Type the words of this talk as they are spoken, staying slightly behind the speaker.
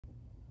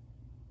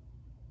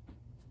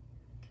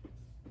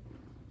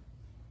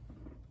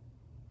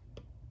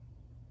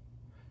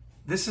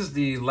This is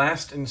the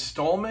last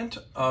installment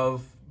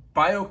of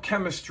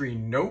biochemistry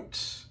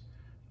notes,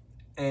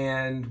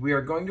 and we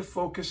are going to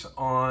focus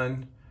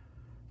on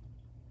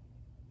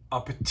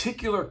a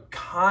particular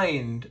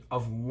kind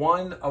of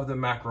one of the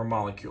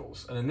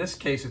macromolecules. And in this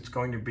case, it's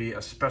going to be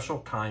a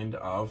special kind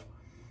of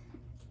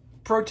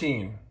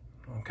protein,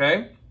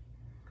 okay?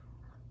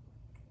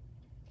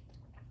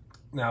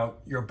 Now,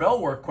 your bell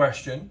work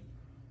question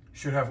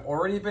should have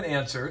already been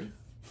answered.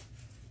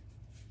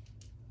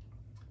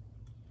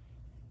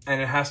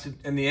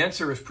 And the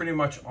answer is pretty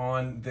much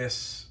on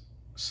this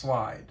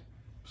slide.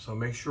 So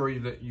make sure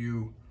that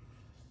you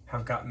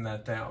have gotten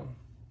that down.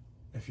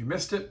 If you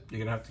missed it, you're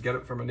gonna have to get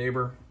it from a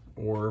neighbor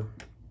or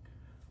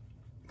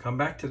come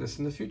back to this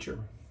in the future.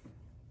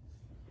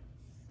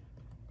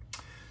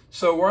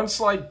 So we're on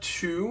slide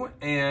 2,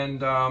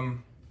 and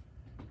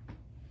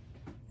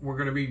we're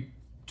gonna be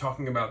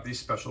talking about these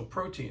special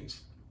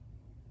proteins.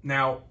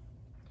 Now,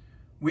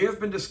 we have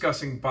been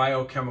discussing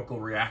biochemical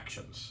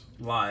reactions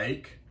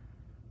like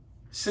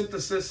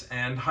synthesis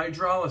and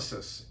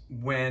hydrolysis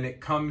when it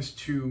comes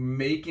to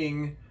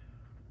making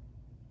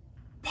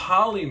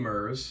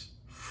polymers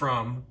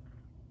from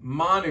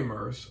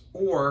monomers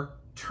or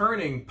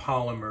turning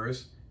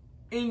polymers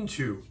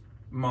into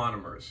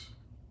monomers.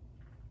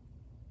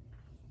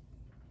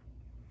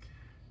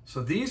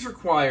 So these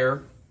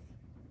require,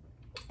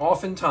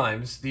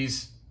 oftentimes,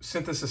 these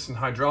synthesis and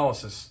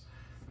hydrolysis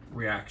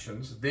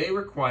reactions, they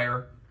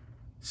require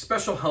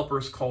special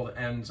helpers called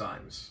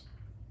enzymes.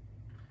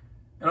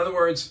 In other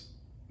words,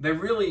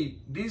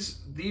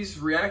 these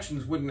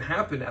reactions wouldn't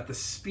happen at the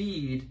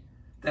speed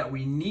that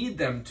we need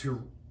them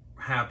to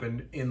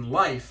happen in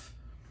life,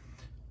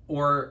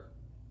 or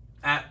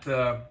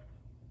in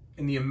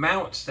the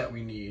amounts that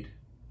we need,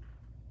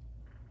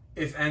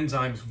 if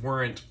enzymes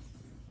weren't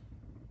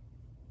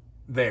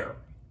there.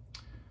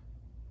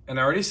 And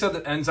I already said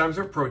that enzymes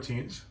are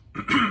proteins,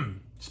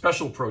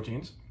 special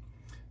proteins,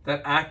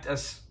 that act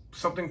as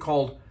something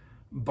called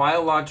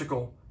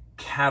biological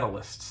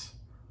catalysts.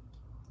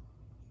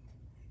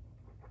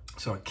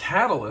 So a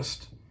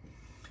catalyst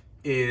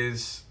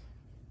is,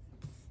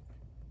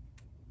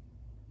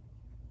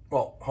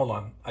 well, hold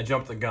on, I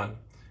jumped the gun.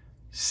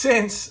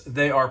 Since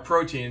they are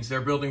proteins,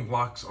 their building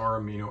blocks are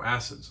amino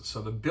acids.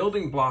 So the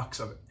building blocks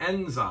of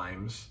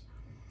enzymes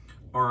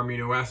are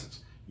amino acids.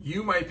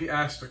 You might be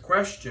asked a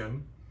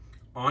question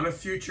on a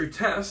future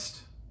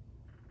test,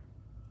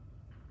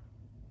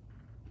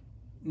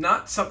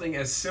 not something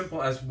as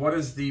simple as what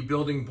is the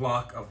building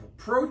block of a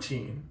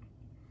protein,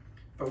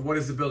 but what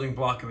is the building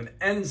block of an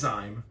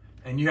enzyme?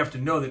 And you have to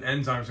know that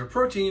enzymes are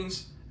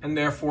proteins, and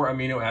therefore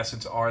amino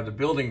acids are the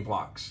building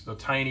blocks, the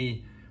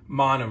tiny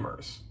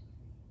monomers.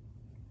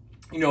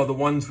 You know, the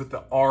ones with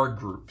the R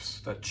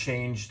groups that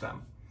change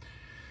them.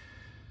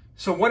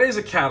 So what is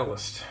a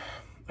catalyst?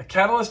 A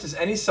catalyst is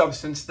any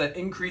substance that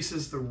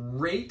increases the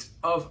rate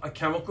of a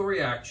chemical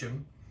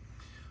reaction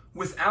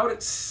without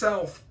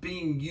itself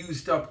being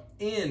used up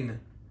in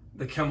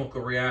the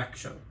chemical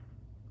reaction.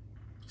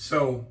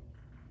 So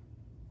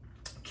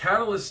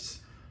catalysts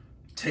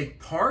take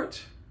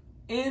part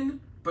in,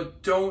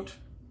 but don't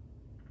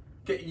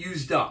get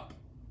used up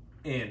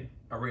in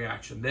a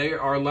reaction. They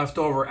are left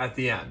over at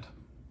the end.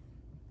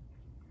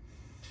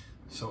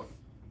 So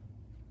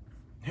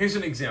here's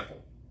an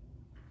example.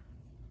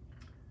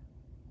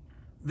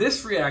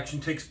 This reaction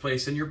takes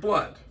place in your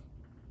blood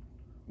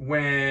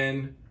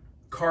when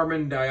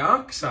carbon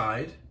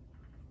dioxide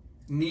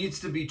needs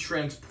to be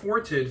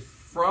transported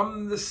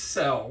from the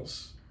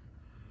cells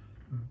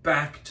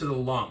back to the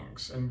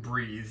lungs and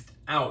breathed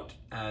out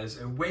as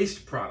a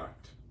waste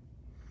product.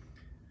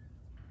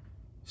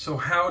 So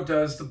how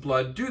does the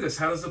blood do this?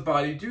 How does the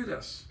body do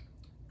this?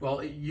 Well,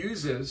 it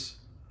uses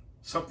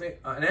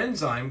an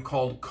enzyme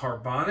called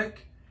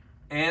carbonic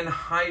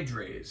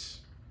anhydrase.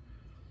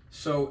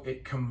 So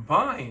it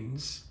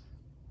combines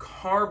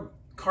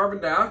carbon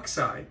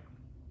dioxide,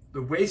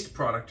 the waste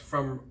product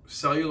from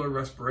cellular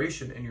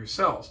respiration in your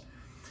cells.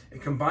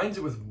 It combines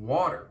it with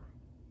water.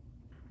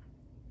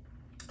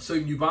 So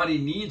your body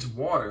needs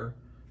water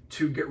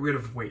to get rid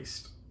of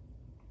waste.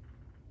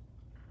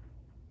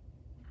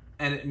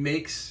 And it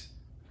makes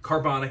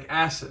carbonic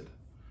acid.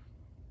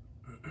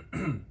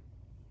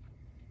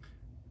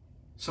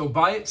 So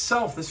by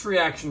itself, this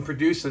reaction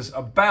produces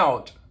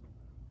about,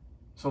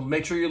 so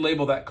make sure you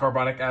label that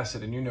carbonic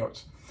acid in your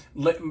notes,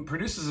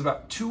 produces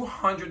about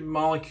 200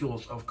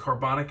 molecules of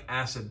carbonic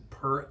acid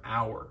per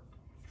hour.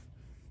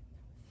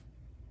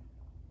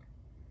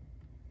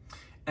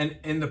 And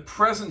in the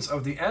presence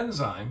of the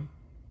enzyme,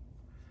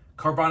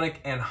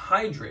 carbonic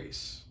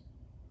anhydrase,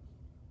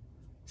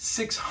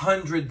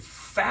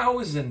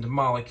 600,000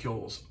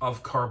 molecules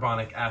of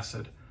carbonic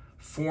acid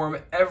form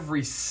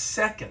every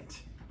second.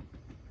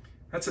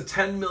 That's a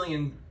 10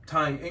 million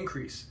time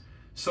increase.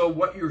 So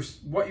what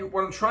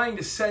I'm trying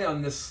to say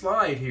on this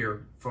slide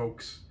here,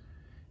 folks,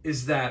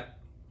 is that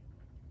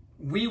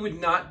we would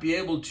not be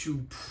able to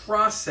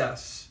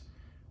process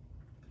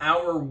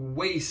our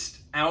waste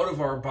out of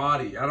our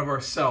body, out of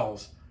our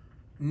cells,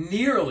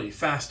 nearly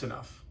fast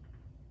enough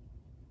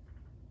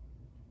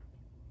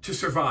to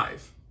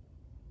survive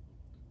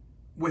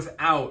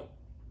without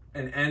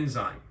an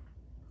enzyme,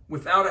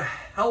 without a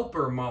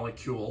helper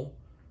molecule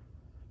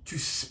to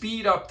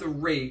speed up the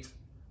rate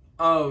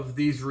of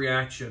these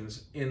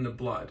reactions in the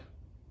blood.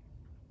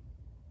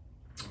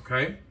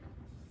 Okay?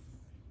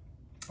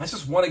 That's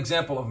just one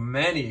example of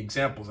many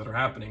examples that are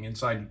happening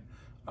inside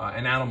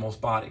an animal's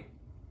body.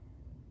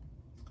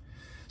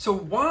 So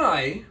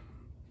why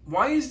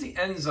is the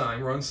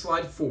enzyme, we're on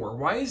slide 4,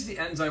 why is the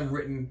enzyme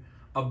written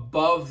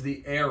above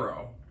the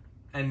arrow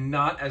and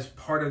not as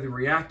part of the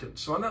reactant?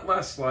 So on that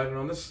last slide and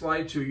on this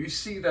slide too, you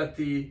see that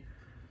the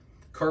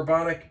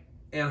carbonic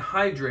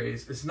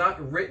anhydrase is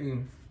not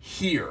written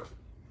here.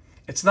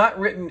 It's not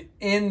written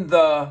in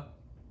the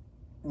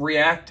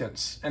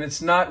reactants, and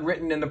it's not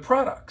written in the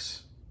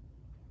products.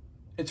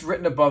 It's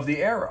written above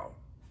the arrow.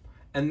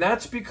 And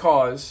that's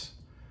because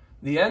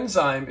the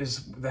enzyme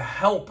is the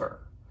helper.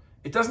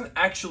 It doesn't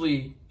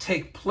actually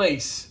take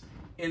place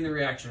in the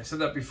reaction. I said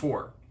that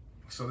before.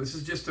 So this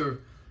is just a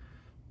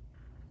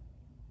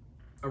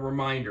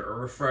reminder, a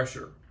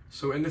refresher.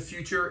 So in the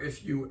future,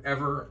 if you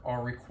ever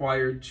are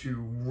required to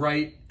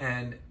write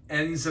an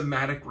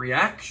enzymatic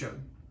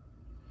reaction,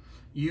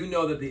 you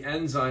know that the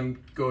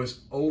enzyme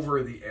goes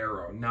over the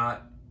arrow,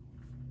 not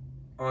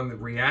on the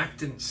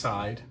reactant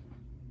side.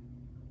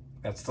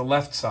 That's the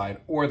left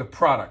side, or the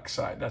product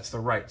side. That's the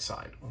right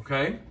side,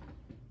 okay?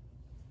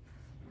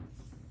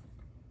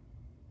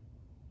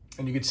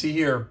 And you can see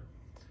here,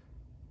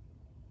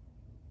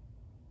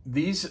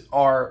 these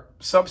are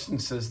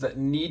substances that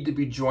need to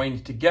be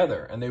joined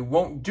together, and they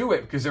won't do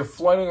it because they're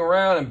floating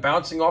around and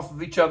bouncing off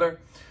of each other.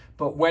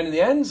 But when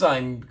the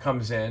enzyme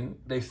comes in,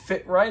 they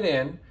fit right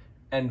in,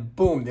 and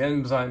boom, the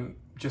enzyme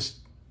just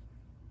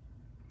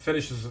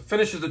finishes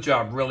the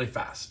job really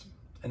fast.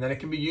 And then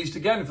it can be used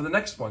again for the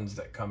next ones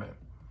that come in.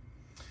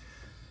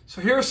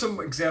 So here are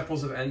some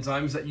examples of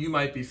enzymes that you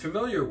might be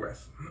familiar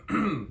with.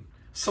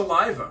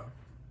 Saliva.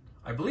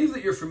 I believe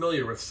that you're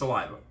familiar with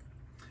saliva.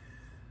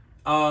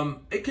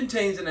 It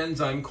contains an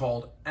enzyme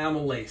called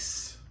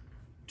amylase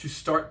to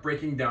start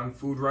breaking down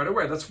food right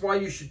away. That's why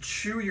you should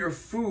chew your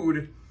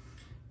food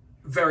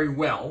very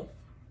well,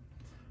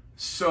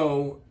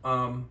 so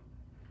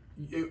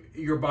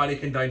your body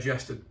can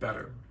digest it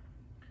better.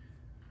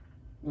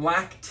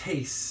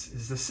 Lactase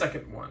is the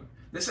second one.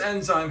 This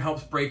enzyme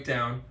helps break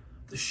down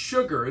the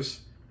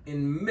sugars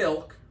in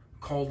milk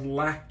called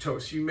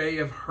lactose. You may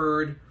have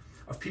heard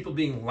of people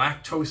being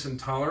lactose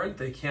intolerant.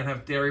 They can't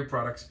have dairy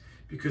products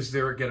because they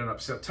get an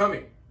upset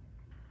tummy.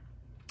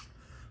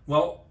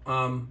 Well,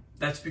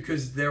 that's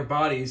because their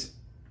bodies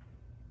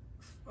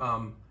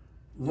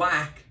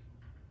lack,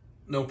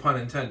 no pun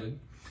intended,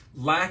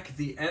 lack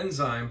the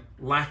enzyme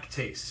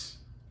lactase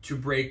to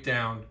break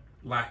down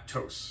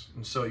lactose.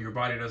 And so your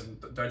body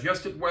doesn't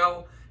digest it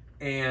well,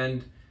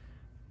 and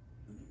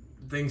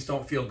things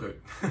don't feel good.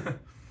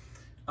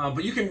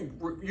 But you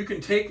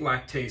can take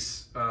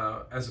lactase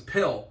as a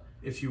pill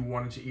if you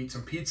wanted to eat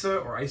some pizza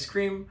or ice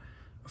cream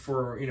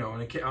for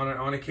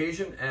on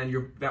occasion,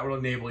 and that will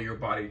enable your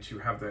body to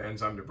have the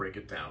enzyme to break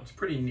it down. It's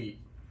pretty neat.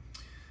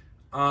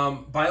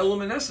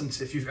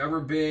 Bioluminescence. If you've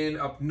ever been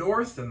up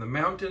north in the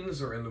mountains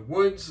or in the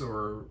woods,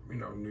 or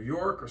New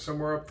York or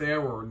somewhere up there,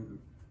 or in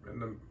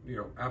the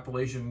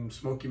Appalachian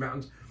Smoky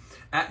Mountains,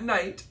 at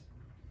night,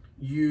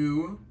 as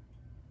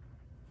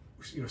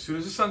soon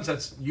as the sun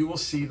sets, you will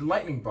see the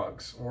lightning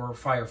bugs, or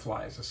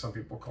fireflies, as some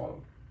people call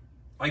them.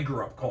 I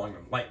grew up calling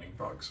them lightning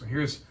bugs. So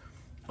here's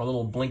a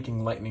little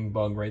blinking lightning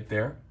bug right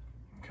there.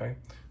 Okay,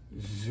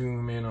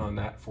 zoom in on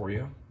that for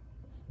you.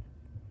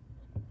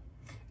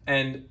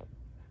 And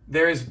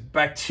there's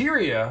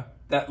bacteria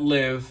that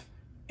live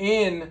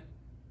in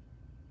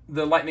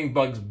the lightning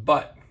bug's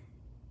butt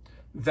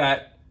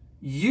that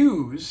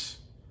use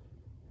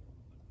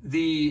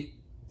the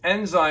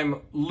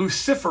enzyme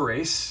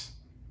luciferase.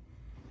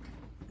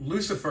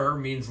 Lucifer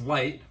means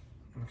light,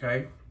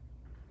 okay?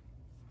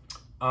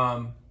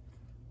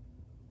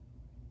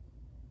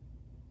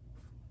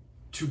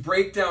 To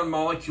break down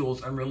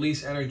molecules and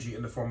release energy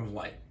in the form of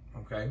light,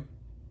 okay?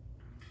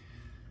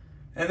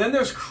 And then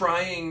there's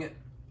crying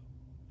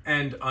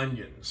and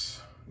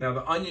onions. Now,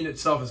 the onion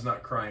itself is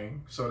not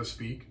crying, so to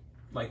speak,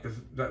 like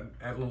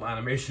that little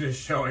animation is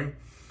showing,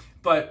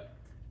 but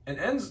an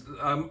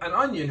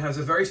onion has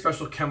a very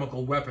special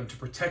chemical weapon to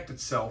protect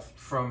itself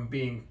from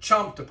being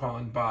chomped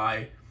upon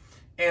by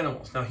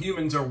animals. Now,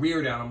 humans are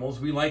weird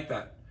animals. We like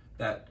that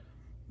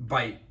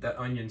bite that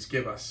onions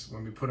give us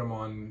when we put them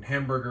on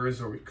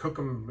hamburgers, or we cook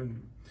them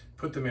and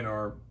put them in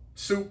our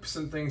soups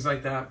and things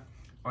like that.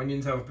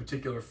 Onions have a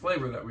particular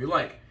flavor that we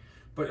like.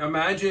 But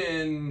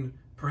imagine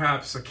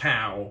perhaps a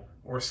cow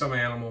or some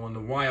animal in the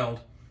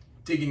wild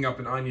digging up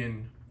an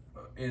onion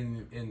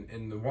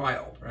in the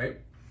wild, right?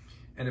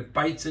 And it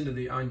bites into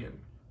the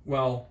onion.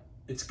 Well,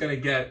 it's going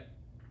to get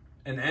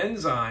an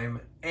enzyme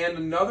and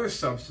another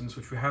substance,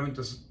 which we haven't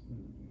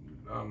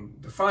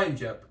defined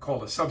yet,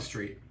 called a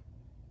substrate.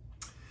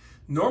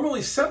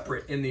 Normally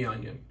separate in the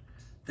onion,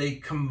 they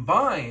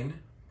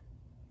combine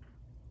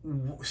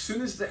as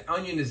soon as the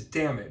onion is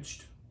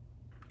damaged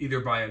either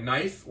by a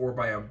knife or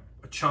by a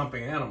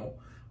chomping animal,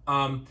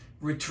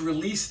 to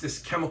release this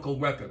chemical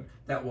weapon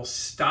that will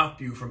stop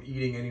you from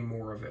eating any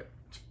more of it.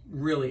 It's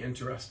really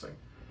interesting.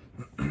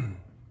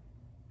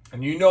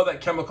 And you know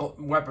that chemical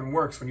weapon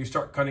works when you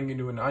start cutting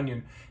into an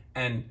onion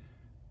and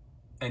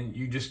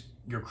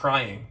you're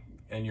crying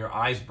and your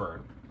eyes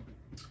burn.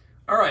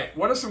 All right,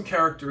 what are some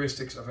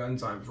characteristics of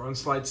enzymes? We're on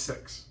slide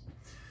 6.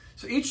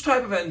 So each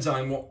type of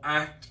enzyme will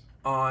act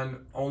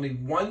on only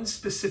one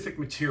specific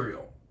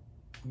material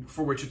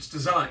for which it's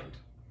designed.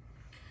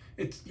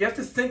 You have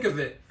to think of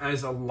it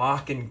as a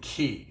lock and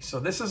key. So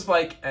this is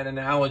like an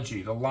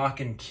analogy, the lock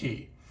and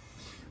key.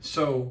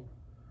 So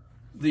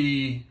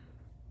the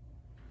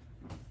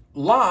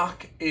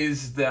lock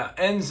is the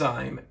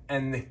enzyme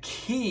and the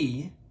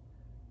key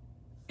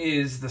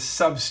is the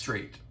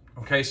substrate.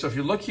 Okay, so if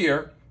you look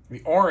here,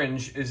 the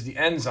orange is the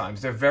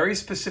enzymes. They're very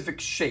specific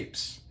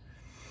shapes.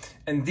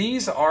 And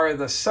these are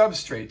the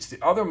substrates,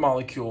 the other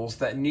molecules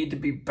that need to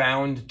be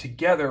bound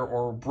together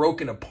or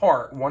broken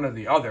apart, one or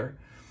the other,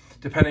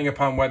 depending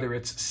upon whether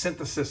it's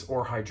synthesis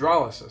or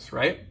hydrolysis,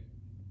 right?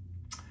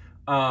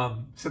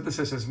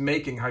 Synthesis is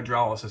making,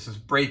 hydrolysis is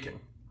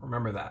breaking.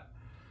 Remember that.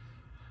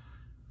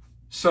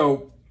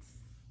 So,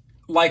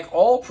 like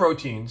all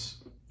proteins,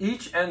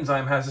 each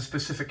enzyme has a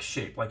specific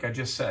shape, like I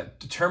just said,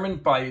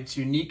 determined by its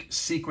unique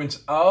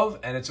sequence of,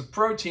 and it's a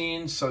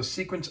protein, so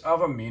sequence of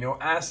amino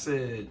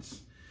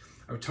acids.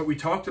 We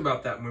talked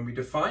about that when we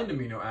defined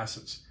amino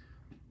acids.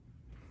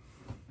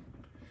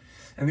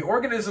 And the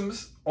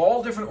organisms,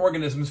 all different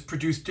organisms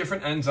produce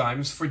different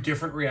enzymes for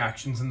different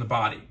reactions in the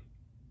body.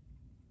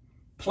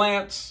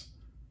 Plants,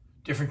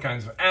 different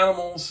kinds of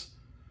animals,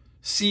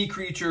 sea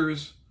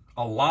creatures,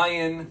 a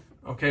lion,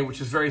 okay,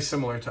 which is very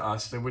similar to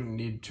us. They wouldn't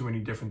need too many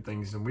different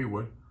things than we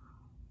would.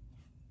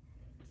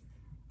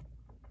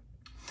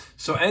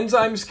 So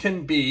enzymes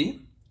can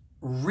be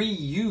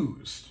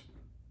reused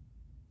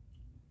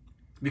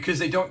because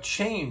they don't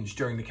change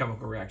during the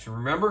chemical reaction.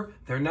 Remember,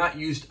 they're not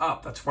used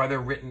up. That's why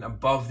they're written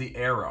above the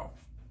arrow.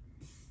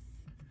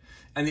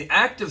 And the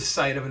active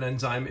site of an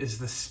enzyme is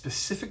the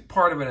specific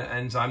part of an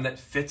enzyme that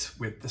fits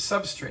with the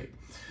substrate.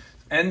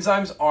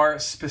 Enzymes are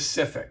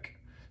specific.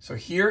 So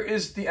here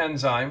is the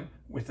enzyme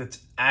with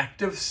its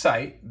active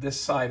site. This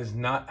side is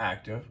not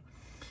active.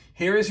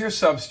 Here is your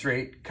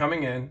substrate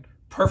coming in,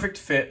 perfect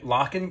fit,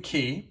 lock and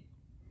key.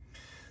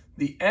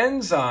 The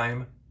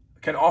enzyme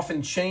can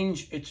often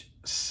change its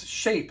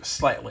shape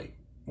slightly.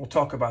 We'll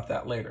talk about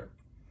that later.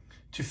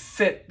 To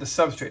fit the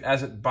substrate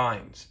as it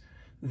binds.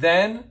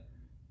 Then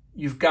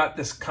you've got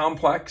this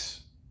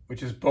complex,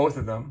 which is both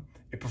of them.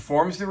 It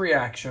performs the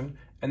reaction,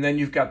 and then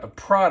you've got the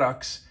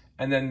products,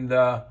 and then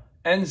the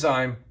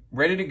enzyme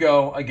ready to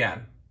go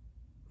again.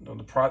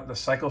 The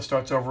cycle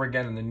starts over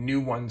again, and the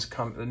new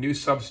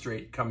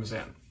substrate comes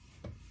in.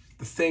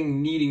 The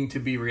thing needing to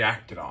be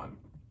reacted on.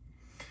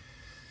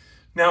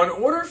 Now, in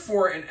order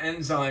for an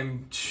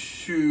enzyme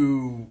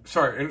in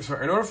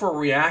order for a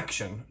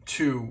reaction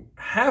to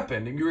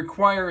happen, it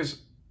requires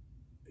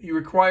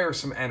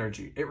some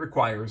energy. It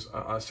requires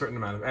a certain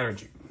amount of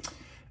energy.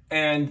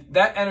 And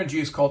that energy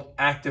is called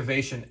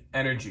activation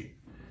energy.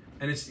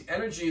 And it's the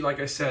energy, like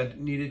I said,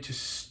 needed to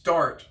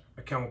start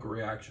a chemical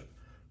reaction.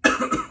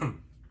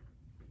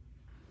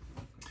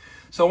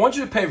 So I want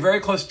you to pay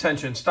very close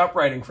attention. Stop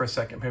writing for a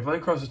second. Pay very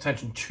close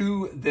attention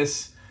to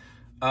this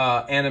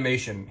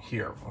animation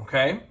here,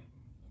 okay?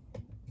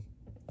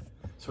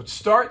 So it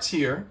starts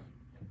here.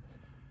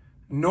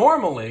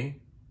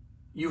 Normally,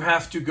 you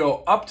have to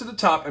go up to the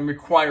top and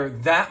require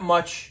that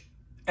much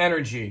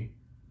energy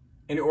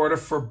in order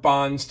for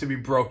bonds to be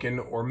broken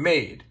or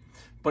made.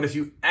 But if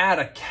you add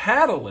a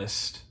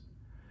catalyst,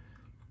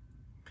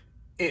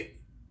 it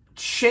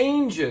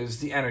changes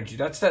the energy.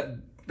 That's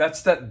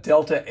that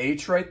delta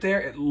H right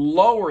there. It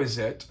lowers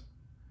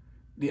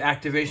the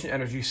activation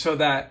energy, so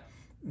that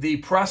the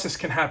process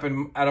can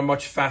happen at a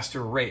much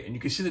faster rate. And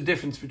you can see the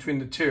difference between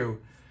the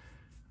two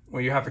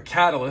when you have a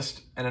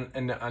catalyst and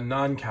a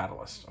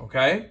non-catalyst,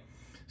 okay?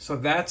 So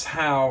that's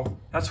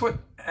what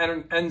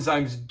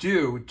enzymes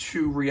do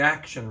to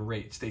reaction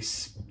rates.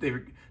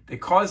 They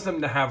cause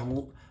them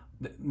to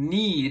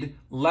need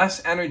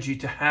less energy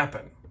to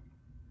happen.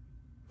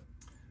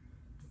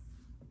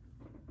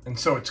 And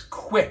so it's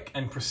quick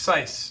and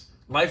precise.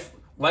 Life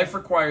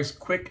requires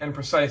quick and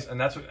precise, and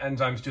that's what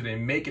enzymes do. They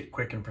make it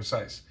quick and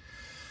precise.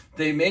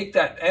 They make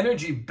that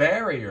energy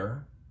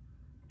barrier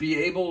be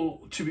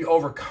able to be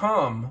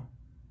overcome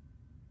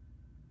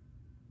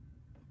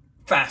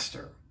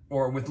faster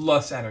or with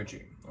less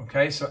energy.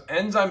 Okay, so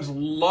enzymes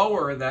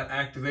lower that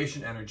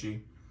activation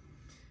energy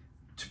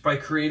by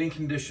creating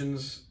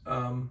conditions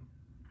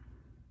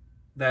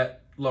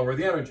that lower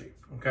the energy,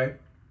 okay,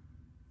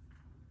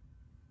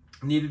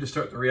 needed to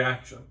start the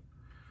reaction.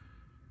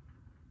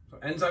 So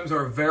enzymes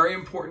are very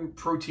important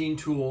protein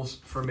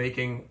tools for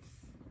making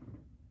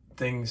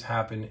things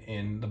happen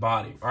in the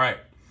body. All right,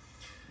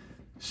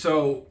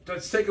 so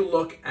let's take a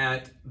look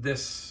at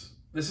this.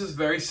 This is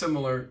very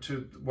similar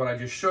to what I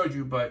just showed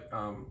you, but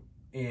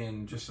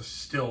in just a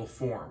still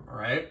form, all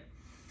right?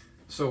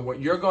 So what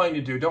you're going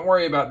to do, don't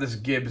worry about this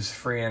Gibbs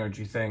free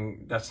energy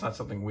thing. That's not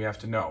something we have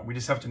to know. We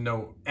just have to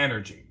know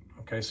energy.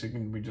 Okay, so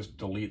we just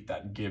delete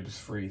that Gibbs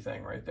free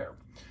thing right there.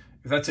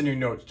 If that's in your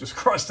notes, just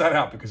cross that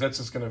out because that's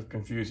just going to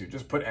confuse you.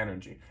 Just put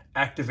energy,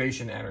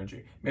 activation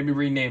energy. Maybe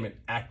rename it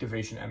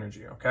activation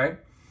energy, okay?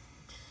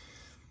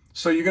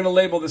 So you're going to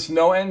label this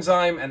no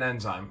enzyme and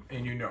enzyme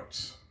in your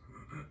notes.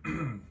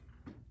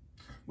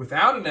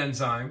 Without an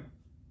enzyme,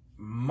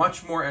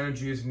 much more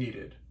energy is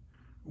needed.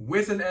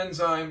 With an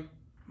enzyme,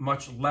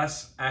 much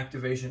less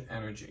activation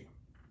energy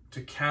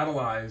to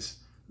catalyze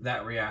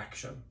that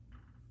reaction,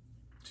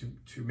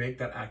 to make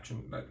that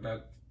action,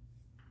 that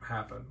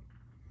happen.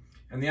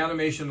 And the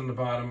animation on the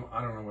bottom,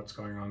 I don't know what's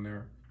going on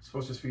there. It's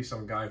supposed to be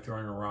some guy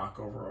throwing a rock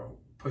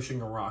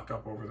pushing a rock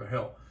up over the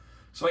hill.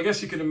 So I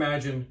guess you could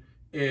imagine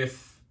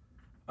if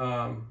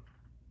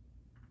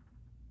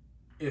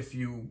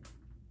you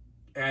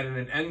added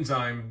an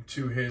enzyme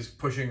to his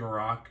pushing a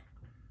rock,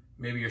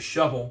 maybe a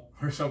shovel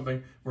or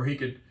something, where he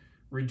could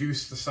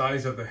reduce the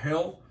size of the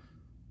hill,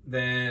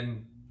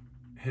 then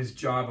his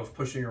job of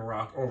pushing a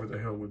rock over the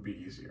hill would be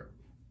easier.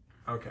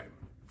 Okay,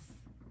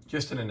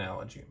 just an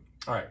analogy.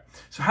 All right,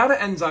 so how do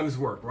enzymes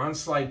work? We're on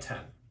slide 10.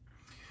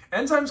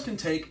 Enzymes can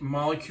take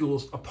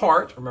molecules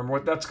apart. Remember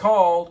what that's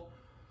called?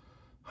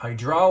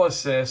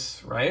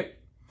 Hydrolysis, right?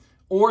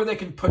 Or they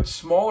can put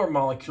smaller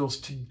molecules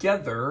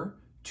together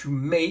to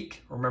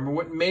make. Remember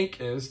what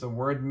make is. The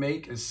word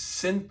make is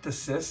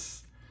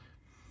synthesis.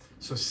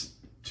 So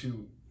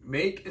to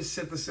make is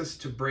synthesis,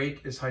 to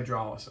break is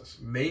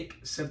hydrolysis. Make,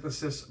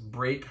 synthesis,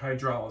 break,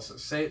 hydrolysis.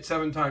 Say it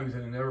 7 times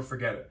and never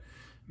forget it.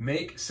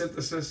 Make,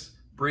 synthesis,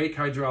 break,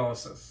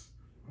 hydrolysis.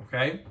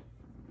 Okay?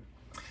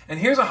 And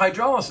here's a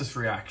hydrolysis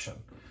reaction.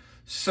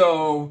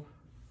 So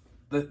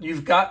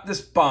you've got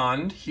this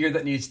bond here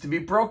that needs to be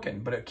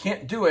broken, but it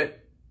can't do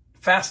it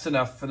fast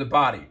enough for the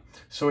body.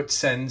 So it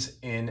sends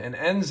in an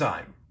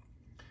enzyme.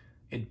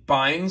 It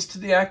binds to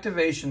the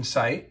activation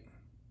site.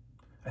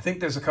 I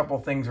think there's a couple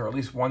of things, or at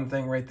least one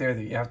thing right there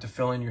that you have to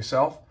fill in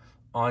yourself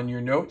on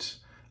your notes.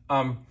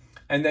 And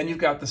then you've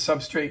got the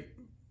substrate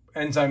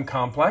enzyme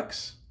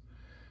complex.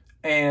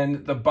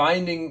 And the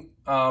binding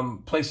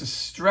places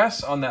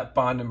stress on that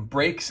bond and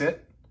breaks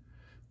it.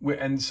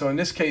 And so in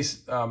this case,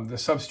 the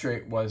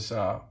substrate was,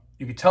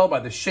 you could tell by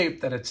the shape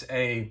that it's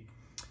a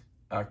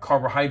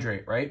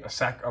carbohydrate, right? A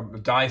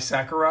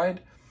disaccharide.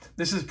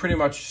 This is pretty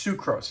much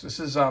sucrose. This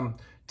is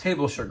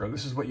table sugar.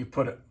 This is what you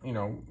put,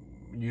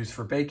 use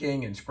for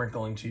baking and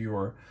sprinkle onto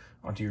your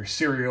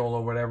cereal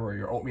or whatever, or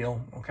your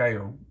oatmeal, okay,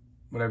 or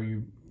whatever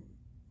you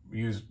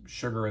use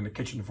sugar in the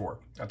kitchen for.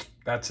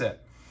 That's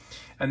it.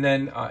 And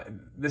then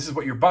this is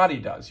what your body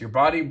does. Your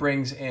body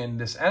brings in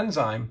this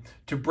enzyme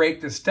to break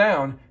this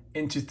down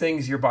into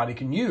things your body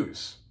can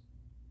use,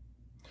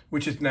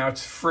 which is now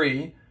it's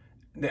free.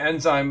 The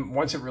enzyme,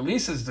 once it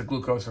releases the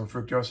glucose and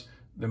fructose,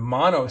 the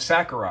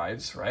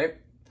monosaccharides, right,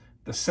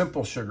 the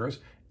simple sugars,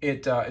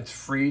 it's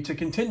free to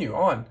continue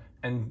on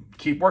and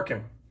keep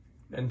working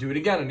and do it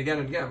again and again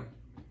and again.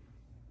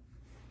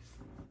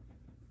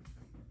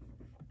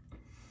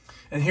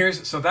 And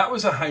so that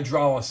was a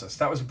hydrolysis.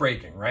 That was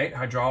breaking, right?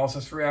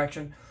 Hydrolysis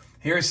reaction.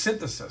 Here's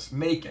synthesis,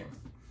 making.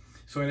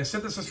 So in a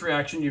synthesis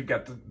reaction, you've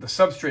got the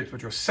substrates,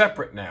 which are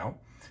separate now.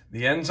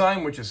 The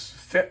enzyme, which is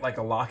fit like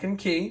a lock and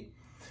key.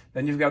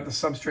 Then you've got the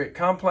substrate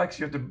complex.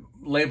 You have to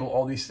label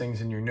all these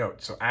things in your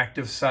notes. So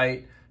active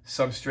site,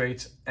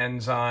 substrates,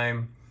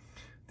 enzyme,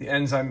 the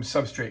enzyme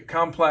substrate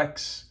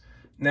complex.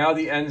 Now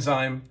the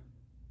enzyme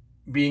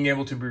being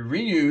able to be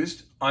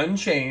reused,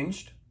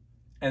 unchanged,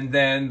 and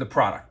then the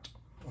product.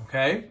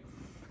 Okay,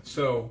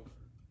 so,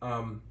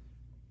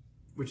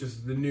 which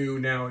is the new,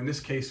 now in this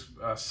case,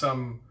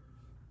 some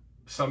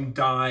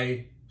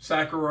disaccharide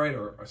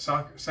or a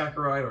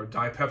saccharide or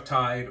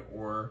dipeptide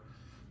or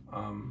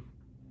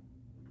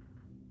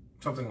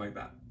something like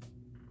that.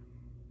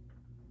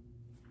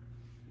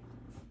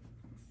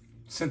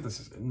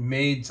 Synthesis, it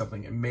made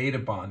something, it made a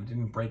bond, it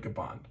didn't break a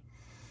bond.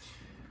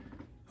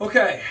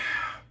 Okay,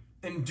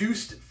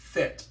 induced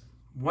fit.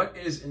 What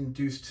is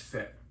induced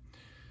fit?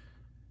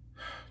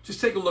 Just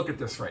take a look at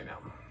this right now,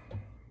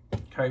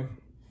 okay?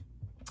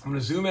 I'm going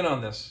to zoom in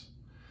on this.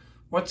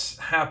 What's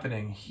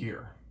happening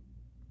here?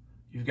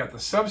 You've got the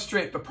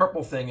substrate, the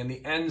purple thing, and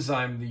the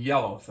enzyme, the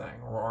yellow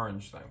thing or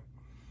orange thing.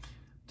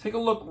 Take a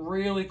look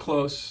really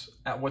close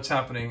at what's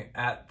happening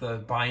at the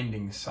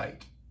binding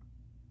site.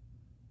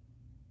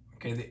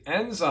 Okay, the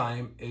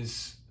enzyme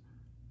is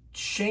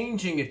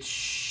changing its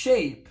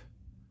shape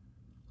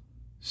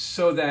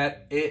so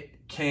that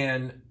it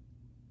can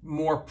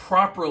more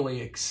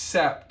properly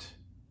accept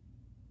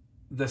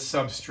the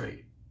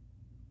substrate.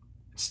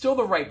 It's still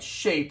the right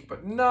shape,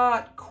 but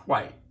not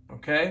quite,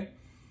 okay?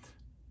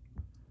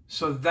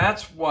 So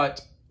that's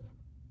what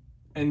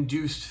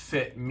induced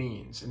fit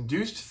means.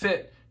 Induced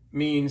fit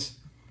means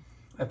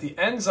that the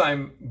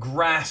enzyme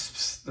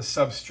grasps the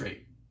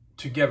substrate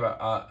to give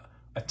a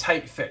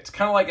tight fit. It's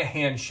kind of like a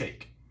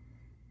handshake,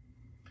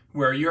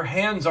 where your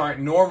hands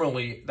aren't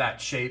normally that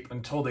shape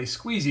until they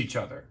squeeze each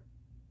other.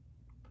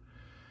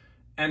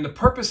 And the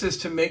purpose is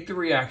to make the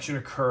reaction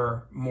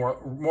occur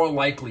more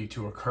likely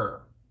to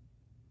occur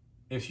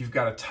if you've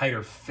got a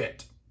tighter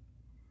fit.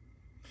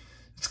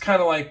 It's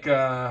kind of like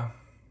a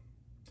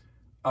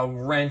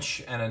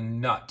wrench and a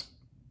nut,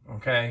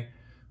 okay?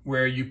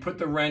 Where you put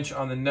the wrench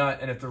on the nut,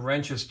 and if the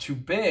wrench is too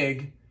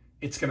big,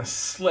 it's going to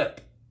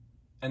slip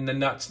and the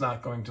nut's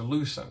not going to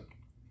loosen.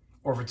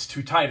 Or if it's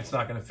too tight, it's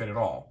not going to fit at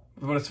all.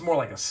 But it's more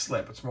like a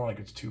slip. It's more like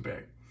it's too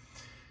big.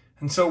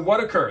 And so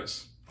what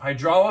occurs?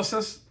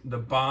 Hydrolysis, the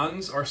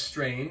bonds are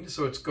strained,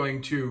 so it's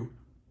going to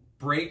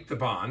break the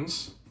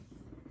bonds.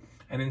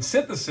 And in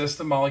synthesis,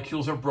 the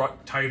molecules are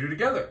brought tighter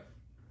together.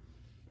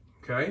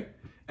 Okay?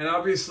 And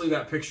obviously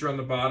that picture on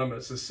the bottom,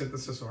 it says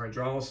synthesis or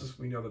hydrolysis.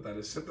 We know that that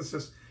is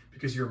synthesis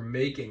because you're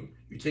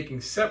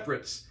taking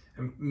separates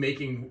and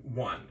making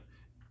one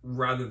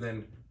rather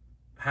than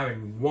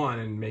having one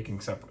and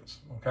making separates.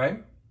 Okay?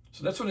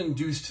 So that's what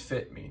induced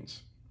fit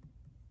means.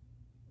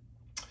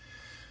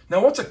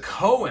 Now, what's a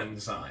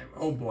coenzyme?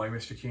 Oh boy,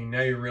 Mr. Keene,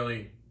 now you're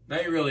really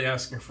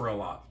asking for a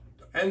lot.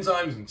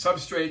 Enzymes and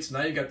substrates,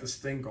 now you got this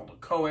thing called a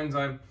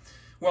coenzyme.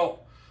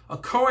 Well, a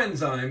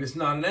coenzyme is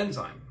not an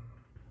enzyme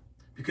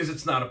because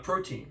it's not a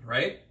protein,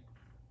 right?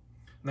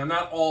 Now,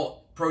 not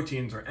all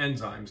proteins are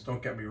enzymes,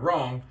 don't get me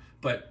wrong,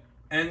 but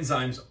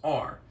enzymes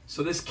are.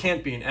 So this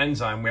can't be an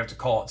enzyme, we have to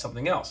call it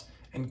something else.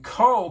 And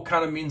co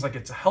kind of means like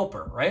it's a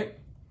helper, right?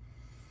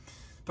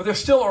 But they're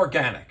still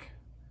organic.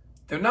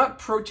 They're not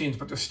proteins,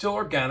 but they're still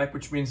organic,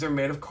 which means they're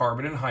made of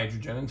carbon and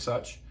hydrogen and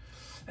such.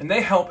 And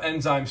they help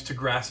enzymes to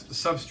grasp the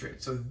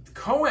substrate. So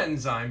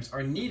coenzymes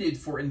are needed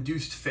for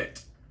induced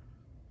fit.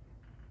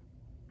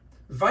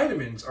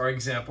 Vitamins are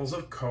examples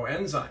of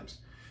coenzymes.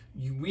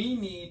 We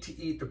need to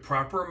eat the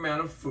proper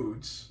amount of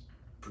foods,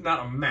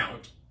 not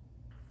amount,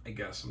 I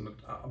guess,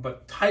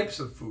 but types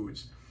of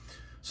foods,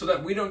 so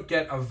that we don't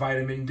get a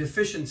vitamin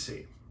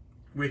deficiency,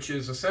 which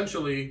is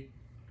essentially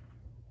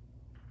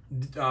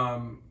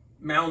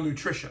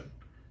malnutrition.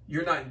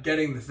 You're not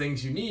getting the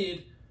things you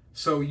need,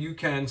 so you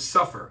can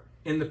suffer.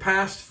 In the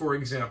past, for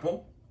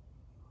example,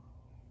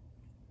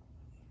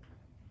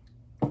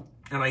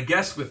 and I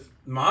guess with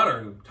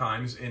modern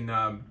times in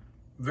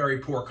very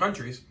poor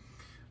countries,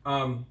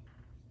 in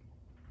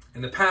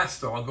the past,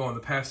 though, I'll go on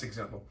the past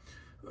example,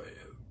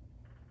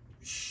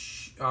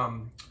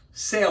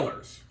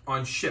 sailors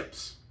on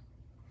ships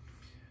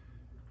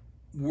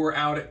were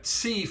out at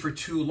sea for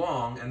too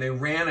long and they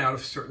ran out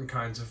of certain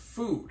kinds of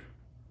food.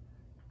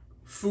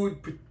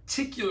 Food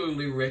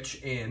particularly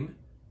rich in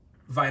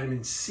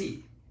vitamin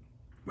C,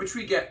 which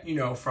we get,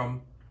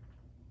 from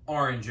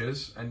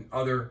oranges and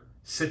other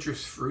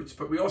citrus fruits,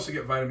 but we also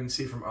get vitamin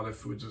C from other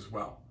foods as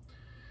well.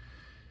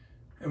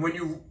 And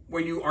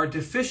when you are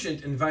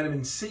deficient in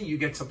vitamin C, you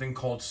get something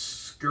called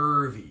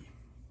scurvy,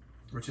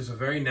 which is a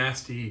very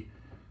nasty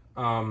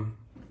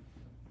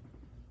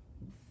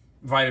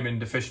vitamin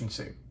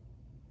deficiency.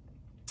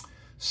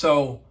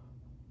 So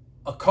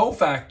a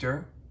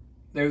cofactor,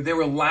 they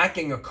were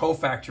lacking a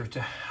cofactor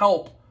to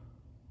help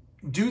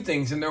do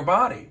things in their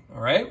body, all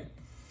right?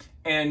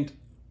 And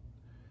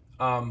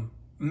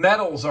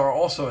metals are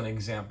also an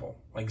example,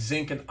 like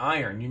zinc and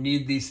iron. You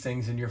need these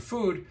things in your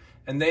food,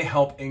 and they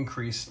help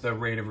increase the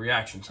rate of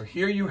reaction. So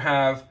here you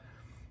have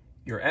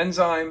your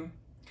enzyme,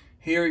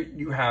 here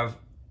you have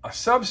a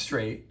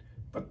substrate,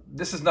 but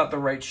this is not the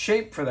right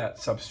shape for that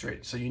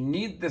substrate. So you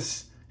need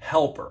this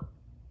helper,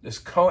 this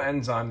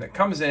coenzyme that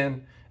comes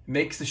in,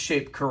 makes the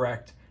shape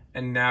correct,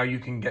 and now you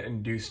can get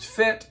induced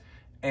fit,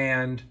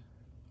 and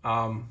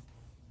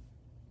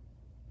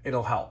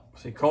it'll help.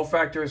 See,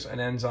 cofactors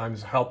and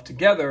enzymes help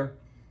together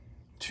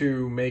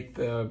to make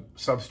the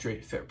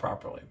substrate fit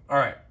properly. All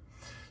right.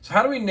 So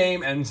how do we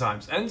name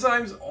enzymes?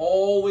 Enzymes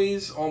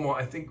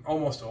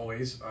almost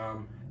always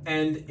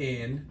end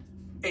in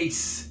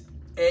ACE,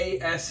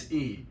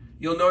 A-S-E.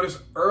 You'll notice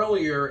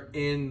earlier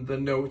in the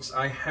notes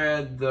I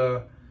had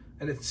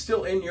and it's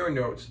still in your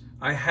notes,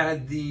 I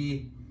had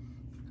the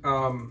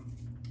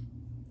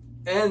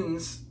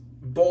ends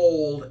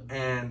bold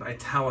and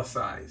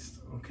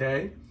italicized,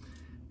 okay?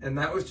 And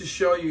that was to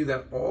show you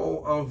that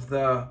all of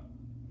the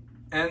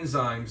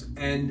enzymes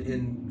end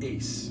in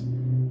ACE,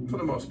 for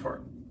the most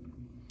part.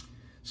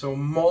 So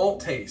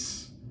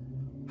maltase,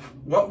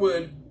 what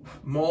would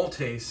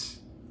its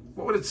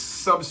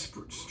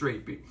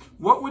substrate be?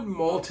 What would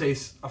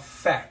maltase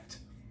affect?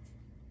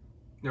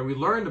 Now we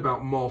learned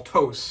about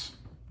maltose.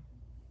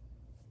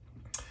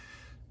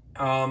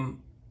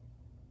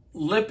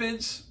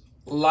 Lipids,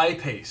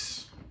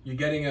 lipase. You're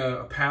getting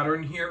a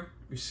pattern here.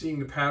 You're seeing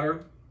the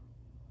pattern.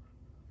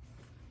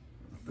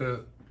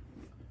 The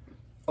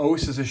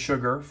ose is a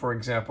sugar, for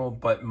example,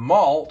 but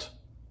malt,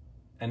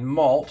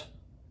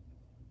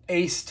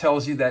 ACE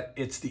tells you that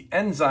it's the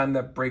enzyme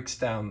that breaks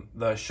down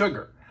the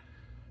sugar.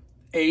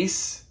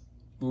 ACE,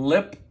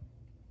 lip,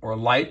 or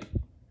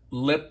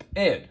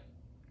lipid.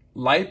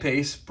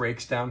 Lipase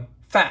breaks down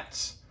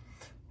fats.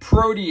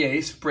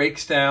 Protease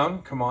breaks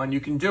down, come on, you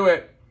can do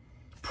it,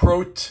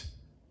 proteins,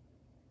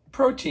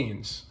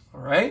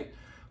 all right?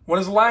 What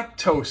does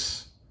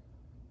lactose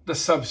the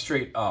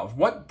substrate of.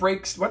 What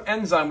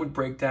enzyme would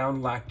break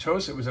down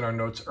lactose? It was in our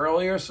notes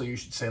earlier, so you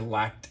should say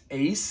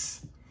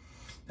lactase.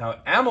 Now,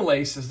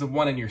 amylase is the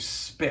one in your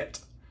spit.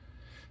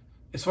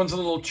 This one's a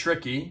little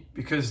tricky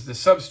because the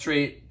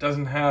substrate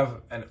doesn't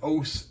have an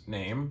ose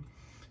name.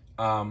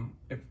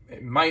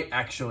 It might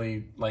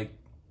actually,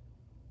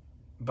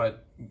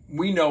 but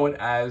we know it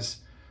as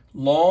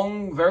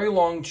very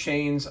long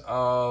chains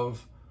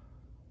of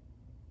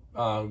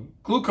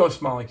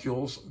glucose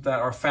molecules that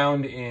are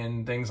found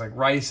in things like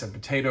rice and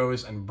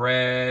potatoes and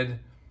bread.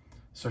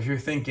 So if you're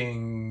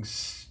thinking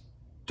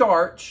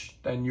starch,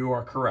 then you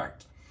are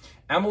correct.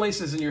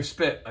 Amylase is in your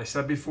spit, I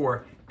said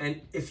before,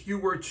 and if you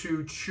were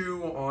to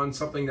chew on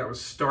something that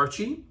was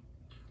starchy,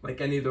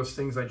 like any of those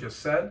things I just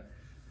said,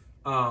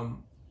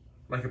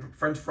 like a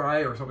French fry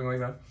or something like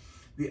that,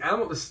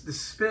 the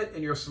spit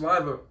in your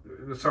saliva,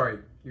 sorry,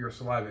 your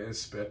saliva is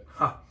spit.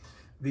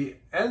 The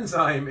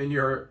enzyme in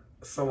your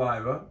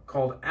saliva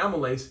called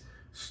amylase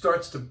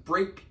starts to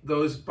break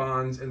those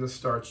bonds in the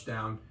starch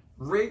down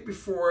as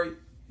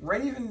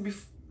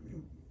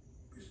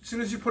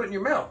soon as you put it in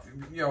your mouth,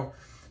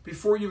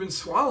 before you even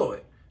swallow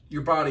it,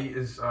 your body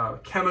is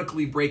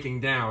chemically breaking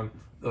down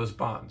those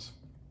bonds.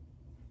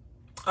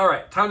 All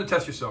right, time to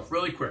test yourself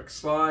really quick.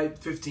 Slide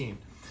 15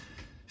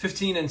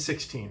 and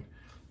 16.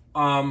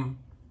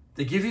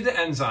 They give you the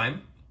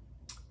enzyme,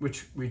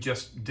 which we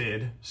just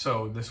did.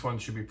 So this one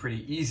should be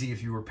pretty easy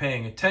if you were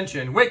paying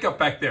attention. Wake up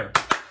back there.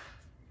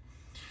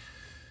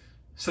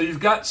 So you've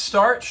got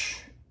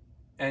starch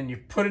and you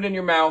put it in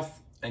your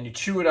mouth and you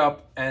chew it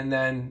up and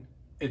then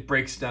it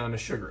breaks down into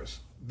sugars.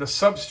 The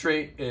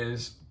substrate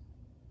is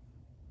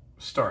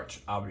starch,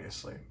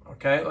 obviously.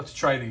 Okay, let's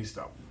try these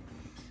though.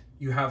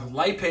 You have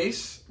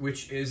lipase,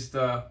 which is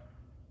the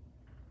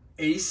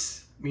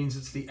ACE, means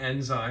it's the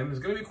enzyme. There's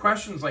going to be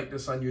questions like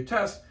this on your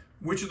test.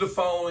 Which of the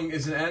following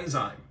is an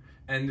enzyme?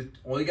 And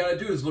all you got to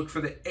do is look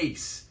for the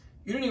ACE.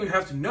 You don't even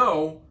have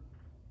to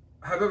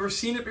have ever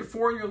seen it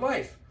before in your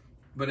life.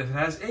 But if it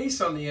has ACE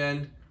on the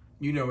end,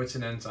 you know it's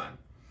an enzyme.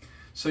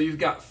 So you've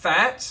got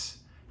fats,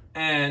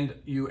 and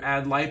you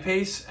add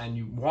lipase, and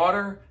you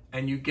water,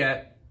 and you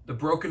get the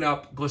broken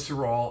up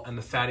glycerol and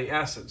the fatty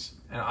acids.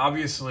 And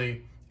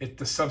obviously, the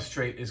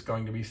substrate is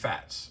going to be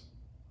fats.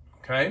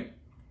 Okay?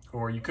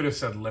 Or you could have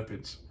said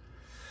lipids.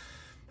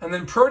 And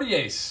then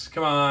protease,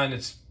 come on,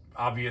 it's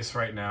obvious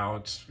right now.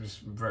 It's just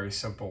very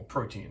simple.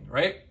 Protein,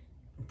 right?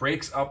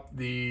 Breaks up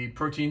the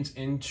proteins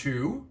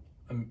into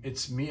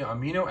its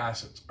amino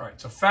acids. All right,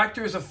 so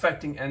factors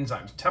affecting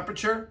enzymes: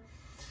 temperature,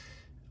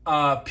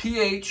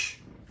 pH,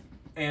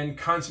 and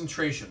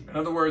concentration. In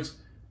other words,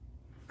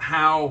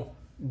 how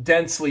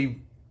densely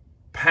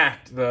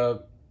packed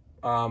the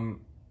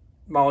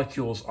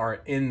molecules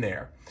are in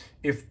there.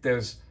 If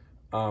there's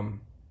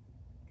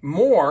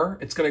more,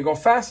 it's going to go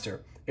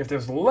faster. If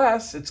there's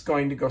less, it's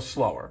going to go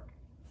slower.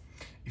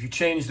 If you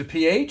change the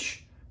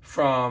pH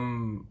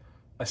from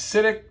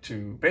acidic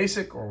to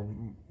basic, or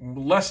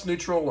less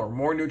neutral or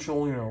more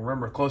neutral,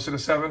 remember closer to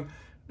 7,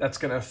 that's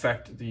going to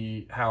affect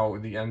how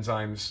the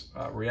enzymes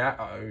react,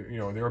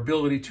 their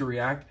ability to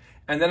react.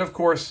 And then of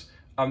course,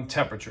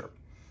 temperature.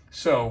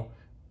 So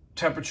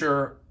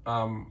temperature,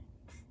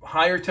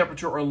 higher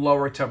temperature or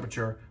lower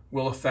temperature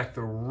will affect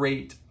the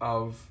rate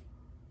of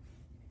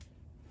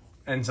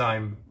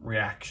enzyme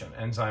reaction,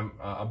 enzyme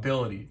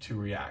ability to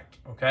react,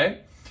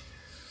 okay?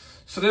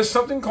 So there's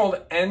something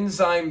called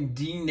enzyme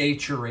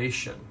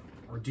denaturation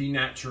or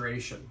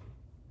denaturation.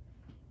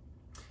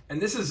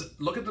 And this is,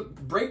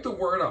 break the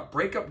word up,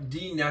 break up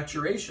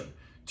denaturation.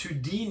 To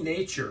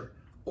denature,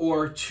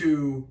 or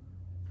to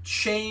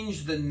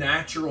change the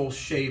natural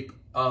shape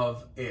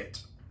of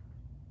it.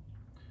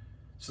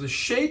 So the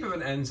shape of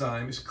an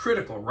enzyme is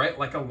critical, right?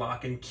 Like a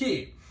lock and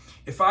key.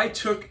 If I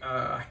took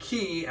a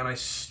key and I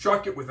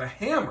struck it with a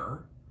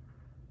hammer,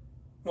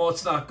 well,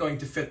 it's not going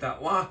to fit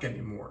that lock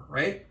anymore,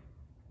 right?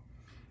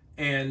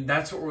 And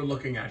that's what we're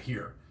looking at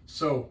here.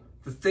 So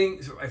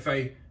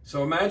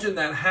so imagine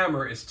that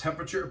hammer is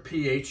temperature,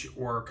 pH,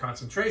 or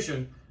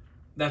concentration.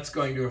 That's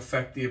going to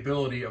affect the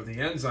ability of the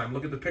enzyme.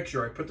 Look at the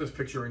picture. I put this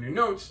picture in your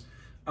notes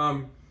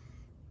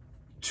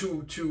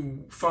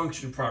to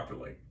function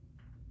properly.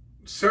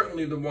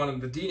 Certainly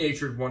the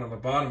denatured one on the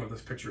bottom of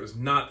this picture is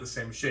not the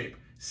same shape.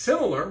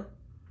 Similar,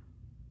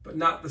 but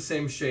not the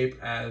same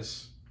shape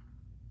as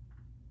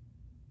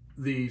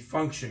the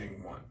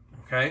functioning one,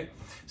 okay?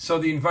 So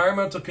the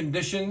environmental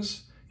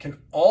conditions can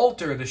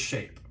alter the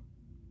shape.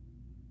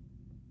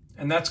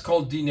 And that's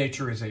called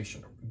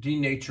denaturation.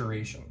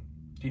 Denaturation.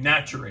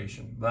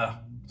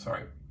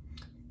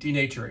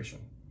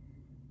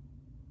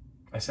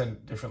 I said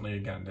it differently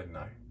again, didn't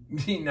I?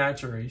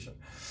 Denaturation.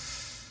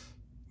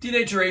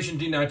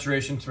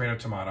 Denaturation,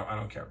 tomato, I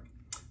don't care.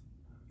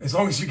 As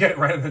long as you get it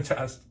right in the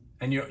test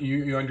and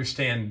you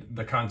understand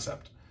the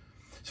concept.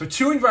 So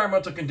 2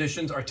 environmental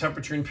conditions are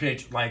temperature and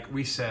pH, like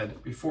we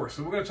said before.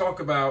 So we're going to talk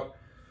about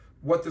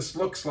what this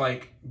looks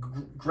like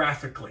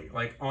graphically,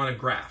 like on a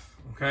graph,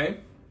 okay?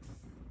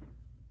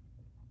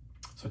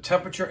 So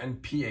temperature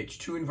and pH,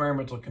 2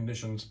 environmental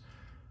conditions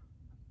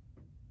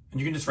And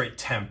you can just write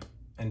temp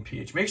and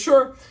pH. Make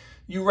sure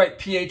you write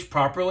pH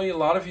properly. A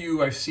lot of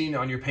you I've seen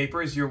on your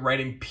papers, you're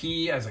writing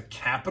P as a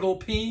capital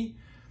P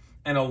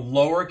and a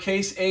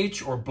lowercase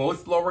h or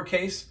both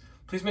lowercase.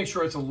 Please make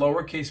sure it's a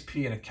lowercase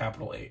p and a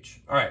capital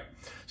H. All right,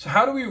 so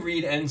how do we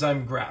read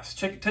enzyme graphs?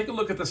 Take a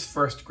look at this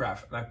first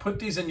graph, and I put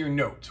these in your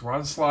notes. We're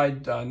on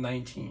slide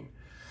 19.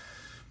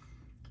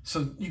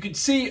 So you can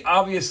see,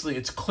 obviously,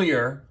 it's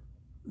clear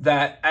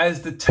that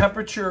as the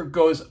temperature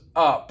goes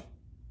up,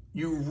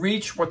 you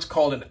reach what's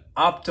called an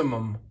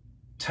optimum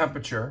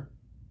temperature,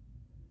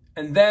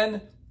 and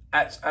then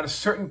at a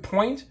certain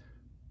point,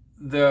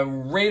 the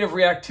rate of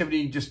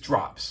reactivity just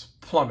drops,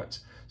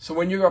 plummets. So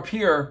when you're up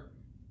here,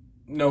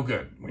 no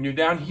good. When you're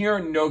down here,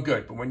 no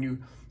good. But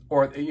when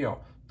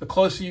the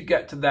closer you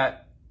get to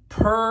that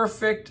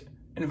perfect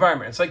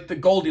environment, it's like the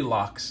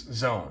Goldilocks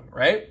zone,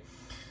 right?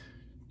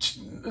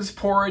 This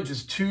porridge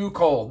is too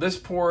cold. This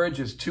porridge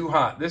is too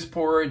hot. This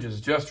porridge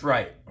is just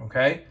right,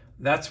 okay?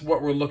 That's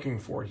what we're looking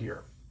for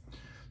here.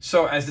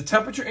 So as the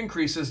temperature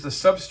increases, the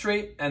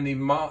substrate and the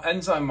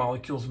enzyme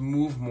molecules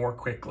move more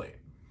quickly,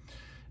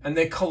 and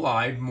they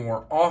collide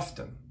more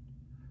often.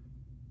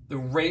 The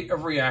rate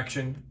of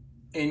reaction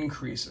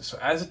increases. So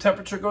as the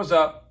temperature goes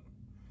up,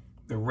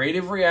 the rate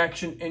of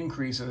reaction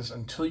increases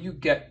until you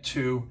get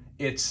to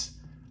its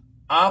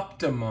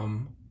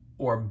optimum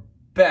or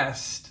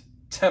best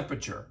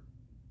temperature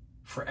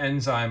for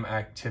enzyme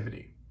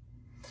activity.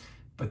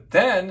 But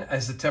then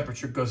as the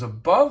temperature goes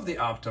above the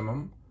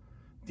optimum,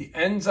 the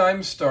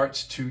enzyme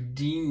starts to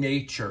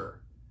denature.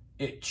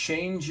 It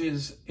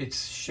changes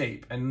its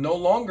shape and no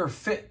longer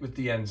fit with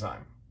the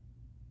enzyme.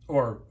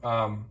 Or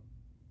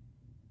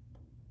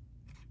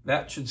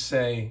that should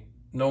say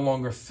no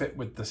longer fit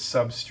with the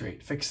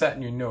substrate. Fix that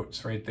in your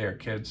notes right there,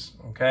 kids,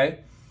 okay?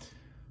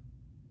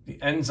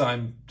 The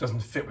enzyme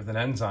doesn't fit with an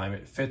enzyme.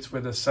 It fits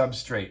with a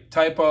substrate.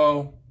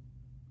 Typo.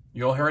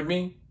 You all heard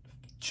me?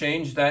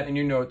 Change that in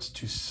your notes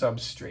to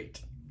substrate.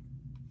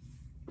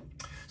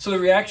 So the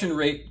reaction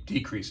rate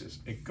decreases.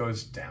 It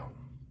goes down.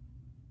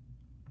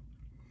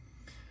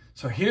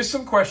 So here's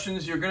some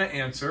questions you're going to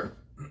answer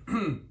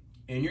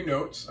in your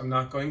notes. I'm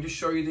not going to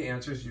show you the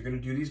answers. You're going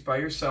to do these by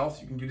yourself.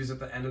 You can do these at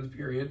the end of the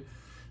period.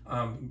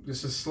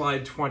 This is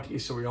slide 20,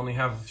 so we only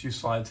have a few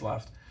slides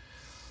left.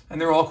 And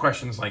they're all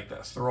questions like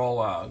this. They're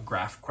all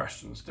graph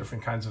questions,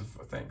 different kinds of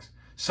things.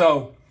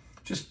 So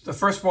just the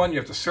first one, you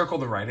have to circle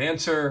the right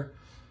answer.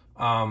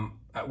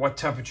 At what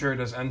temperature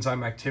does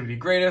enzyme activity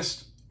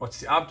greatest? What's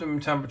the optimum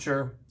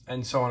temperature?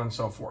 And so on and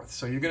so forth.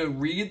 So you're going to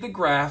read the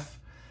graph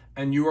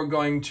and you are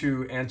going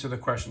to answer the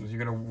questions.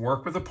 You're going to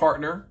work with a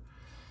partner.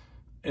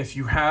 If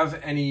you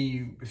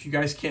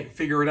guys can't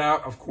figure it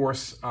out, of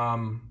course,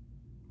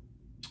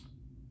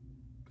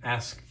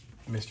 ask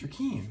Mr.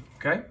 Keene,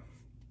 okay?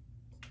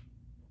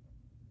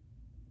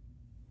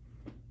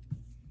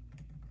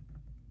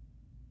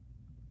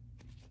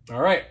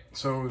 All right,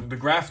 so the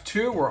graph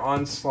 2, we're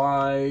on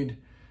slide,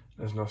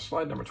 there's no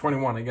slide number,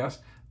 21, I guess.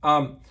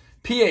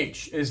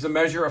 pH is the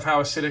measure of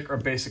how acidic or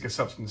basic a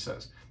substance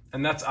is.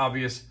 And that's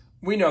obvious.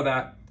 We know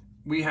that.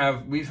 We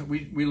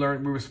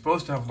were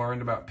supposed to have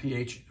learned about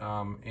pH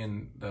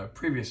in the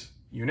previous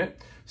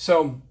unit.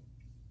 So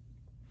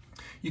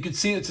you can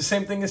see it's the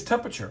same thing as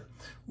temperature.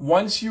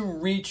 Once you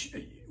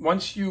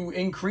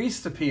increase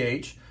the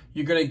pH,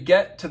 you're going to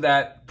get to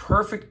that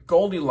perfect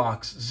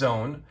Goldilocks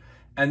zone.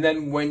 And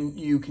then when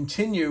you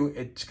continue,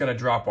 it's going to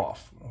drop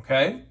off,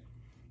 okay?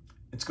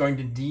 It's going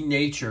to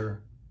denature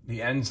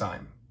the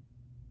enzyme.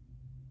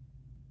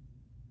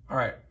 All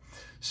right,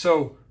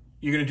 so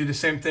you're going to do the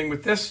same thing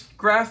with this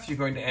graph. You're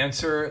going to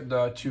answer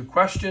the 2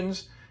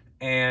 questions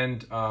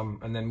and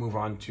then move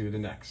on to the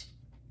next.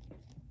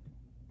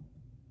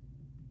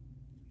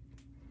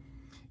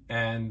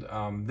 And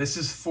this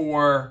is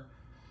for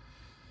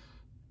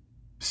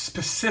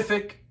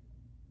specific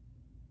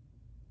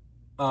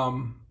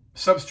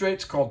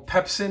substrates called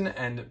pepsin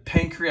and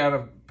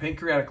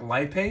pancreatic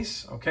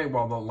lipase. Okay,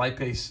 well, the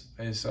lipase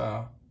is,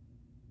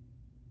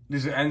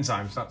 these are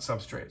enzymes, not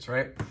substrates,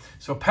 right?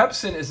 So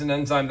pepsin is an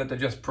enzyme that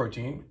digests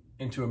protein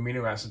into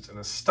amino acids in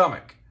the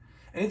stomach.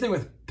 Anything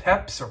with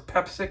peps or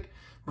pepsic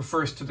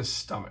refers to the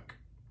stomach.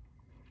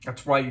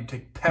 That's why you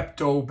take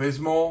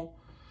Pepto-Bismol,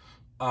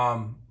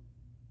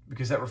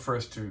 because that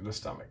refers to the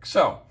stomach.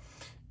 So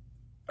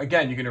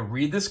again, you're going to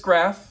read this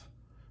graph.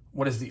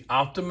 What is the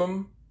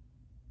optimum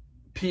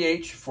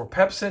pH for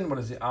pepsin? What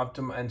is the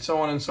optimum, and so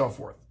on and so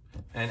forth,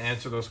 and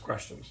answer those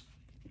questions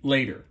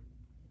later.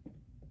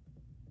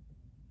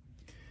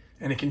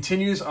 And it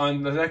continues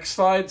on the next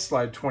slide,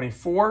 slide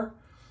 24.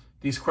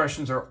 These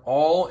questions are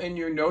all in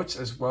your notes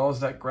as well as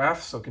that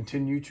graph, so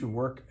continue to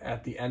work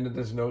at the end of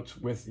those notes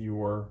with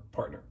your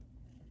partner.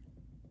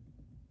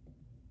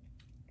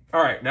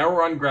 All right, now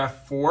we're on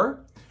graph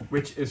 4,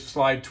 which is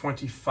slide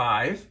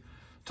 25.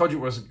 Told you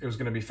it was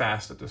going to be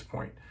fast at this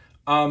point.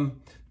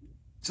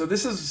 So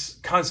this is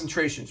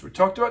concentrations. We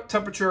talked about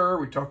temperature,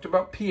 we talked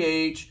about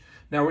pH,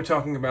 now we're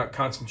talking about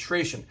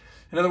concentration.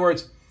 In other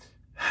words,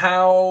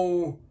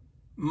 how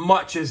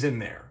much is in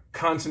there,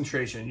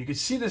 concentration. You can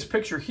see this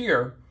picture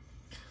here.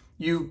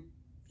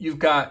 you've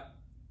got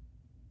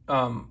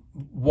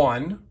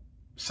one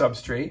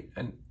substrate,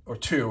 or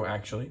two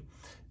actually,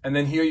 and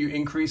then here you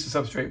increase the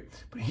substrate.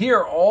 But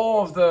here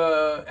all of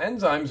the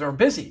enzymes are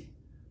busy.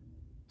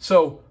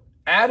 So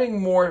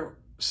adding more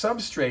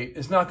substrate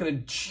is not going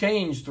to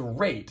change the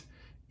rate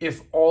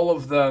if all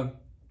of the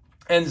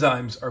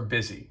enzymes are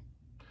busy.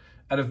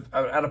 At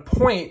a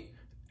point,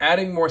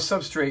 adding more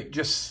substrate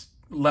just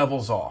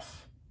levels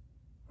off.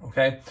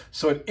 Okay,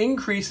 so it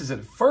increases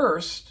at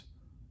first.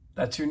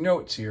 That's your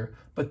notes here,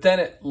 but then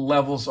it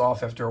levels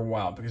off after a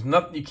while because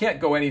you can't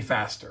go any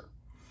faster.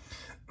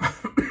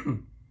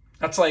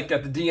 That's like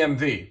at the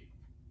DMV.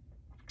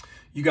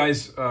 You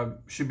guys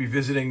should be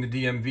visiting the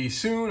DMV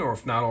soon, or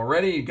if not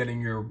already,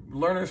 getting your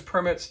learner's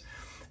permits.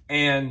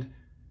 And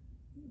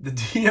the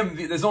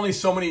DMV, there's only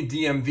so many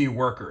DMV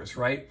workers,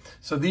 right?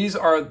 So these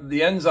are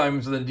the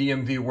enzymes of the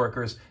DMV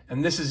workers,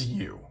 and this is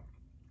you.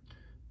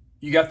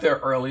 You got there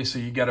early, so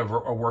you get a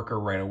worker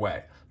right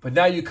away. But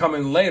now you come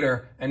in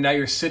later, and now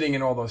you're sitting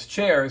in all those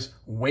chairs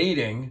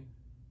waiting,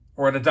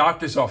 or at a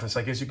doctor's office.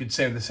 I guess you could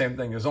say the same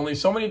thing. There's only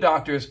so many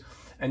doctors,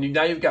 and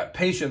now you've got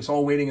patients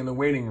all waiting in the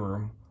waiting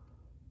room,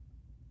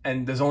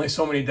 and there's only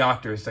so many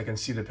doctors that can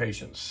see the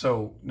patients.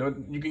 So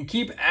you can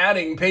keep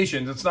adding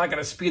patients. It's not going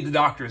to speed the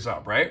doctors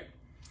up, right?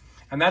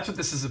 And that's what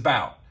this is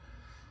about.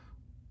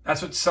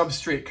 That's what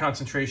substrate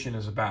concentration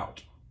is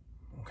about,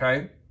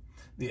 okay?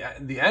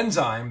 The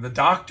enzyme, the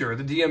doctor,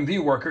 the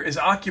DMV worker is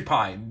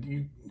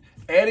occupied.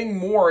 Adding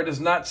more does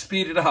not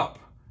speed it up.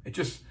 It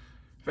just,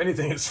 if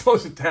anything, it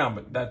slows it down.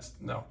 But that's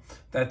not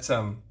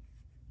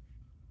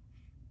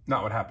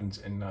what happens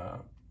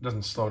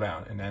doesn't slow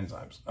down in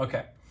enzymes.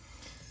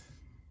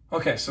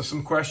 Okay, so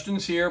some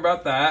questions here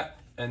about that.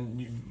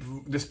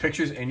 And this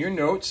picture's in your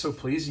notes, so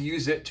please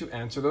use it to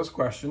answer those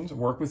questions.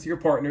 Work with your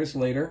partners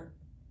later,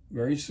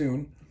 very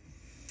soon.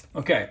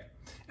 Okay,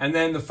 and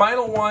then the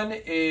final one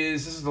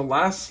this is the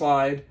last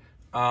slide,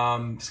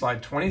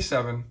 slide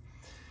 27.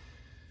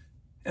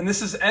 And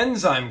this is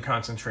enzyme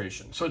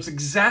concentration. So it's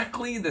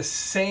exactly the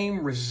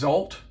same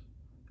result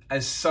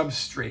as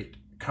substrate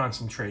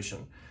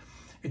concentration.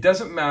 It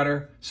doesn't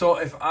matter. So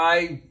if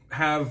I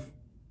have,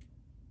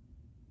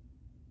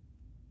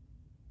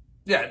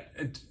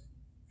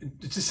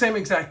 it's the same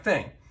exact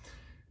thing.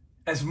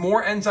 As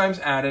more enzymes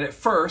added, at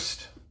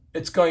first,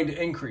 it's going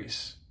to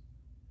increase.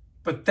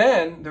 But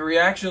then the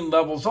reaction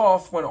levels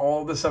off when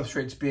all the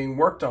substrate's being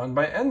worked on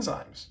by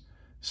enzymes.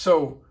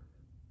 So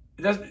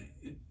it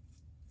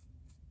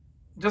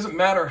doesn't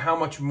matter how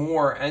much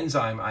more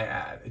enzyme I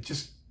add. It's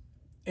just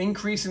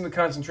increasing the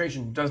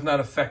concentration does not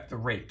affect the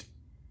rate.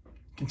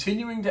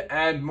 Continuing to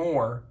add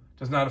more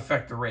does not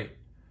affect the rate.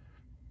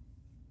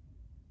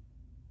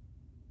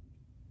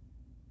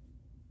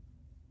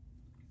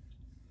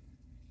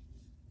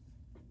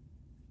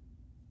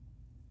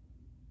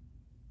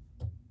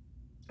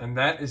 And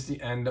that is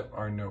the end of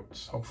our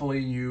notes. Hopefully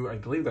I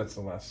believe that's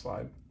the last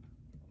slide.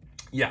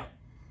 Yeah.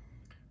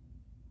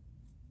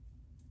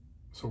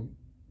 So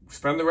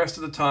spend the rest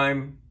of the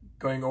time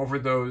going over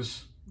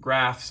those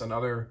graphs and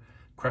other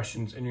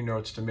questions in your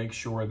notes to make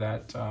sure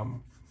that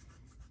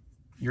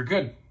you're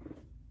good.